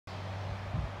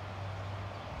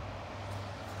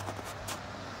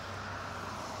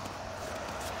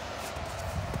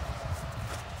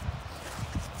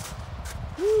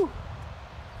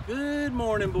Good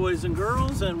morning, boys and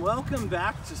girls, and welcome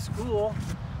back to school.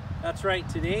 That's right,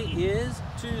 today is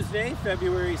Tuesday,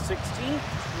 February 16th,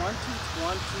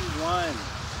 2021.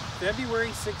 February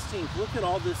 16th, look at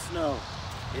all this snow.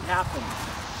 It happened.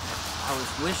 I was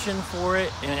wishing for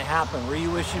it, and it happened. Were you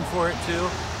wishing for it too?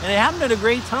 And it happened at a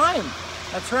great time.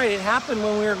 That's right, it happened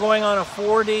when we were going on a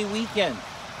 4-day weekend.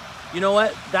 You know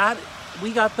what?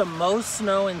 We got the most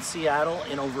snow in Seattle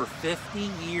in over 50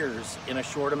 years in a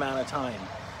short amount of time.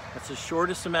 That's the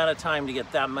shortest amount of time to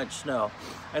get that much snow.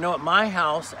 I know at my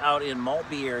house out in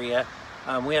Maltby area,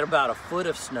 we had about a foot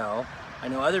of snow. I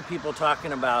know other people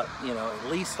talking about,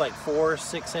 at least like 4,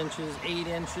 6 inches, 8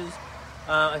 inches.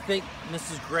 I think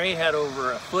Mrs. Gray had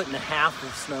over 1.5 feet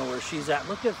of snow where she's at.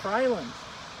 Look at Frylands.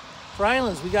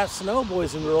 Frylands, we got snow,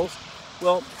 boys and girls.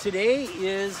 Well, today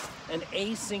is an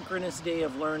asynchronous day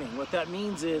of learning. What that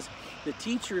means is the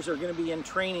teachers are going to be in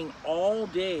training all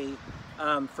day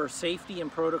for safety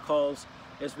and protocols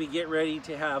as we get ready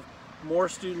to have more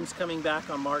students coming back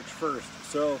on March 1st.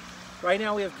 So right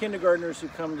now we have kindergartners who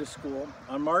come to school.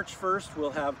 On March 1st we'll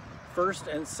have first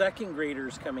and second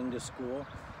graders coming to school.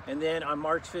 And then on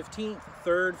March 15th,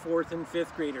 third, fourth, and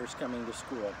fifth graders coming to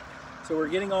school. So we're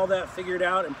getting all that figured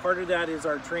out, and part of that is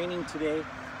our training today.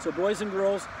 So boys and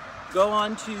girls, go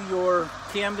on to your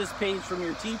Canvas page from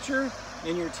your teacher,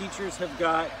 and your teachers have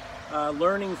got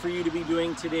learning for you to be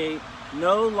doing today.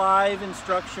 No live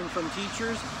instruction from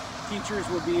teachers. Teachers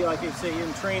will be, like I say,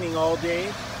 in training all day.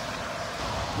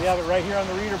 We have it right here on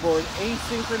the reader board.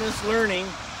 Asynchronous learning,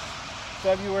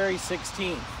 February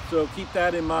 16th. So keep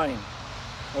that in mind,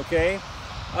 okay?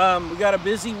 We got a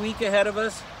busy week ahead of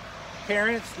us.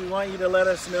 Parents, we want you to let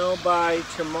us know by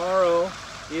tomorrow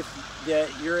if that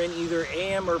you're in either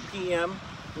AM or PM.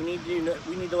 You need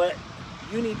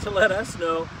to let us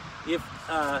know if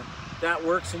that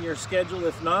works in your schedule.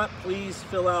 If not, please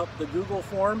fill out the Google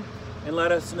form and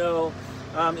let us know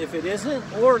if it isn't,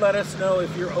 or let us know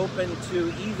if you're open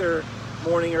to either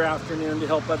morning or afternoon to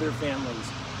help other families.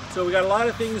 So we got a lot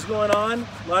of things going on,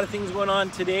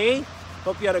 today.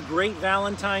 Hope you had a great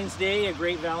Valentine's Day, a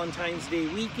great Valentine's Day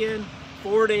weekend.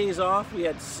 4 days off. We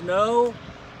had snow.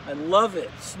 I love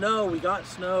it. Snow. We got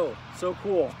snow. So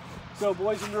cool. So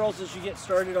boys and girls, as you get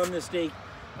started on this day,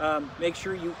 make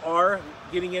sure you are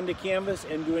getting into Canvas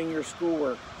and doing your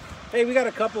schoolwork. Hey, we got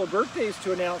a couple of birthdays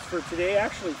to announce for today.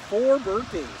 Actually, 4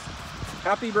 birthdays.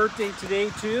 Happy birthday today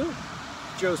to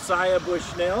Josiah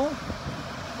Bushnell.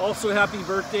 Also happy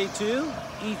birthday to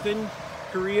Ethan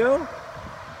Carrillo.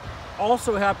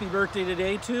 Also happy birthday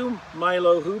today to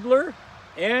Milo Hubler.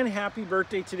 And happy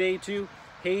birthday today to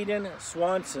Hayden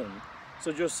Swanson.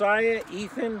 So Josiah,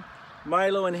 Ethan,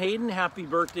 Milo, and Hayden, happy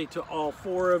birthday to all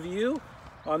 4 of you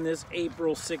on this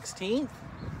April 16th.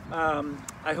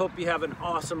 I hope you have an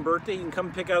awesome birthday. You can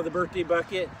come pick out the birthday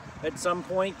bucket at some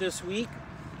point this week.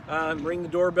 Ring the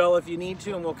doorbell if you need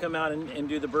to, and we'll come out and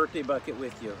do the birthday bucket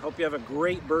with you. Hope you have a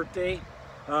great birthday.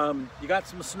 You got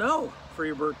some snow for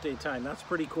your birthday time. That's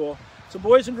pretty cool. So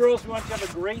boys and girls, we want you to have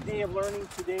a great day of learning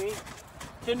today.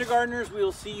 Kindergartners, we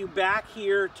will see you back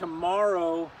here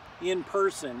tomorrow in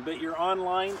person, but you're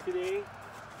online today.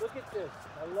 Look at this.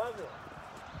 I love it.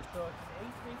 So it's an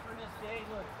asynchronous day.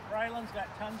 Look, Ryland's got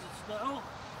tons of snow.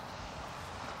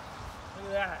 Look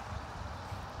at that.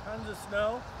 Tons of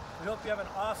snow. We hope you have an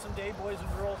awesome day, boys and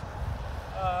girls.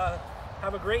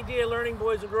 Have a great day of learning,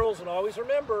 boys and girls, and always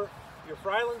remember, your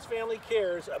Frylands family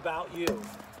cares about you.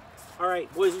 All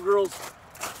right, boys and girls,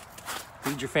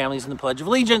 lead your families in the Pledge of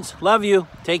Allegiance. Love you.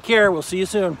 Take care. We'll see you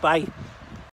soon. Bye.